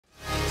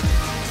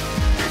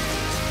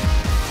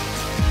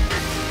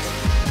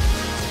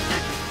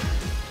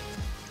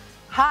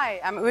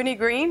Hi, I'm Unni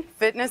Greene,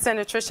 fitness and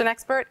nutrition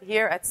expert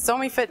here at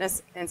Somi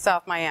Fitness in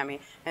South Miami.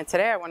 And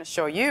today I want to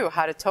show you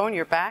how to tone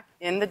your back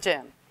in the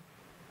gym.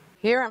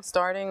 Here I'm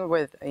starting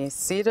with a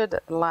seated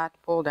lat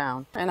pull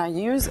down. And I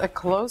use a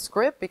close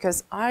grip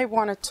because I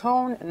want to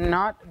tone,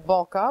 not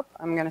bulk up.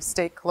 I'm going to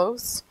stay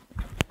close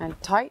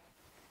and tight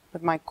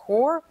with my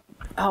core,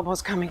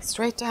 elbows coming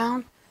straight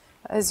down.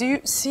 As you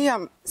see,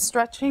 I'm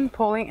stretching,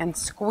 pulling, and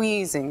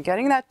squeezing,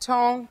 getting that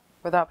tone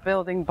without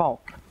building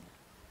bulk.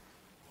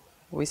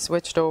 We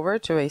switched over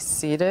to a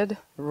seated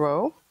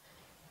row,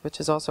 which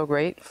is also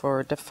great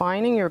for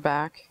defining your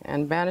back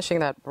and banishing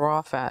that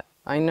bra fat.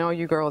 I know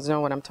you girls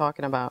know what I'm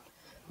talking about.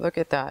 Look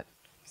at that.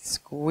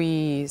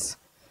 Squeeze.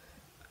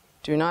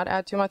 Do not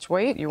add too much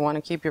weight. You want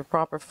to keep your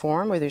proper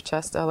form with your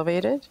chest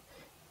elevated.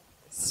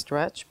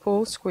 Stretch,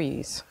 pull,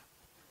 squeeze.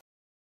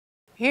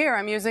 Here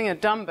I'm using a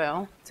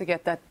dumbbell to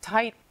get that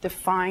tight,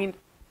 defined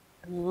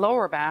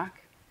lower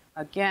back.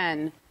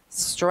 Again,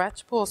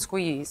 stretch, pull,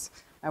 squeeze.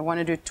 I want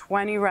to do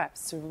 20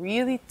 reps to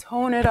really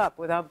tone it up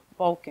without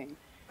bulking.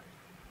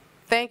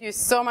 Thank you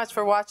so much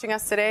for watching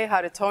us today,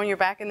 How to Tone Your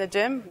Back in the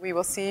Gym. We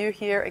will see you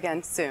here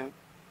again soon.